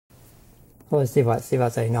Hello Steve White, Steve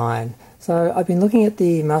White's 89. So I've been looking at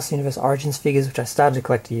the Master Universe Origins figures, which I started to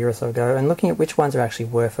collect a year or so ago, and looking at which ones are actually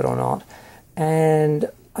worth it or not.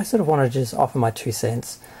 And I sort of want to just offer my 2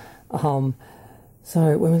 cents. So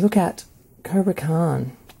when we look at Kobrah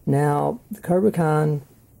Khan, now the Kobrah Khan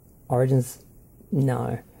Origins,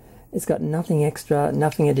 no. It's got nothing extra,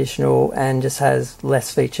 nothing additional, and just has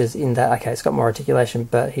less features in that. Okay, it's got more articulation,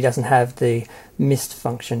 but he doesn't have the mist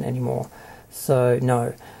function anymore. So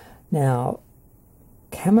no. Now,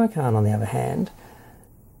 Camo Khan, on the other hand,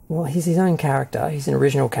 well, he's his own character. He's an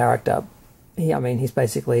original character. He's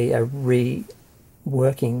basically a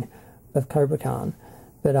reworking of Kobrah Khan,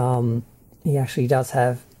 but he actually does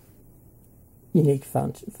have unique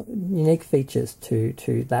features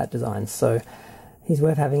to that design. So he's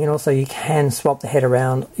worth having, and also you can swap the head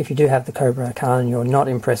around. If you do have the Kobrah Khan and you're not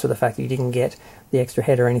impressed with the fact that you didn't get the extra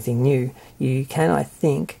head or anything new, you can, I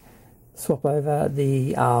think, swap over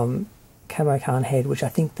the Camo Khan head, which I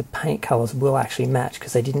think the paint colours will actually match,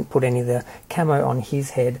 because they didn't put any of the camo on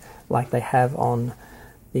his head like they have on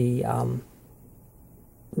the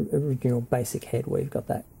original basic head, where you've got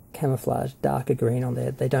that camouflage darker green on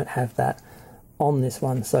there. They don't have that on this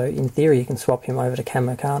one, so in theory you can swap him over to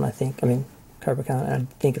Camo Khan, Kobrah Khan, and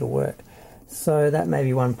I think it'll work. So that may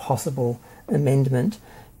be one possible amendment,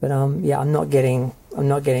 but yeah, I'm not getting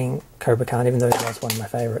Kobrah Khan, even though it was one of my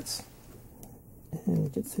favourites.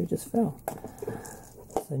 And Jitsu just fell.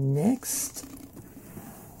 So next,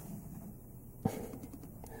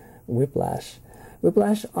 Whiplash.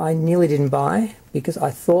 Whiplash I nearly didn't buy because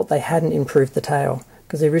I thought they hadn't improved the tail,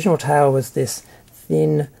 because the original tail was this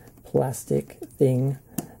thin plastic thing,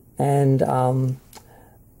 and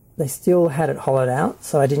they still had it hollowed out,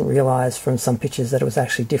 so I didn't realise from some pictures that it was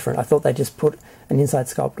actually different. I thought they just put an inside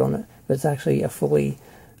sculpt on it, but it's actually a fully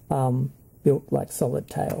built, like, solid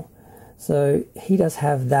tail. So he does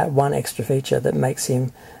have that one extra feature that makes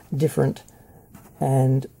him different,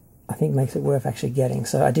 and I think makes it worth actually getting.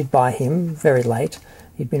 So I did buy him very late.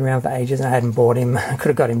 He'd been around for ages and I hadn't bought him. I could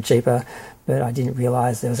have got him cheaper, but I didn't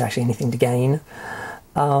realise there was actually anything to gain.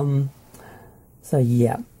 So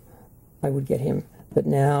yeah, I would get him. But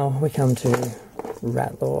now we come to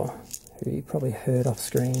Ratlaw, who you probably heard off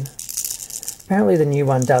screen. Apparently the new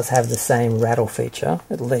one does have the same rattle feature,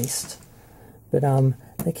 at least. But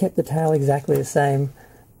they kept the tail exactly the same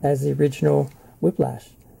as the original Whiplash.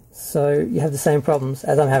 So you have the same problems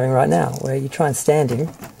as I'm having right now, where you try and stand him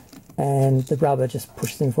and the rubber just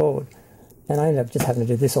pushes him forward. And I ended up just having to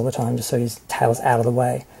do this all the time, just so his tail's out of the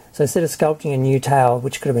way. So instead of sculpting a new tail,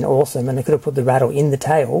 which could have been awesome, and they could have put the rattle in the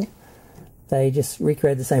tail, they just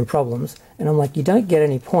recreated the same problems. And I'm like, you don't get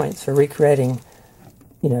any points for recreating,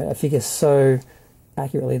 a figure so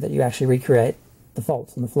accurately that you actually recreate the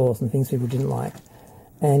faults and the flaws and the things people didn't like.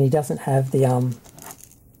 And he doesn't have the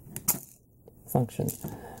function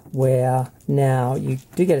where now you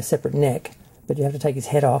do get a separate neck, but you have to take his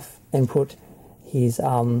head off and put his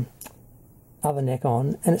other neck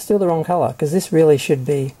on, and it's still the wrong colour, because this really should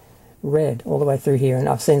be red all the way through here, and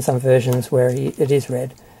I've seen some versions where it is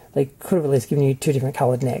red. They could have at least given you 2 different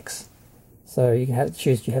coloured necks. So you can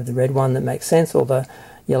choose, you have the red one that makes sense, or the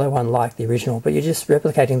yellow one like the original, but you're just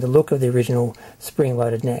replicating the look of the original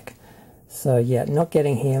spring-loaded neck. So yeah, not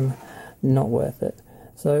getting him, not worth it.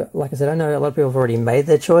 So like I said, I know a lot of people have already made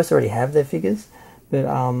their choice, already have their figures, but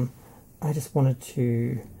I just wanted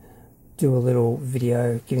to do a little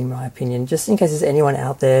video giving my opinion, just in case there's anyone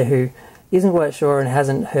out there who isn't quite sure and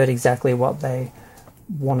hasn't heard exactly what they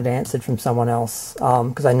wanted answered from someone else,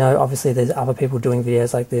 because I know obviously there's other people doing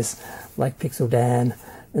videos like this, like Pixel Dan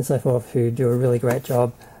and so forth, who do a really great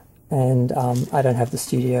job, and I don't have the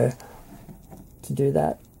studio to do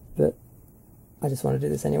that, but I just want to do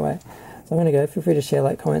this anyway. So I'm going to go. Feel free to share,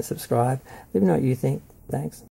 like, comment, subscribe. Let me know what you think. Thanks.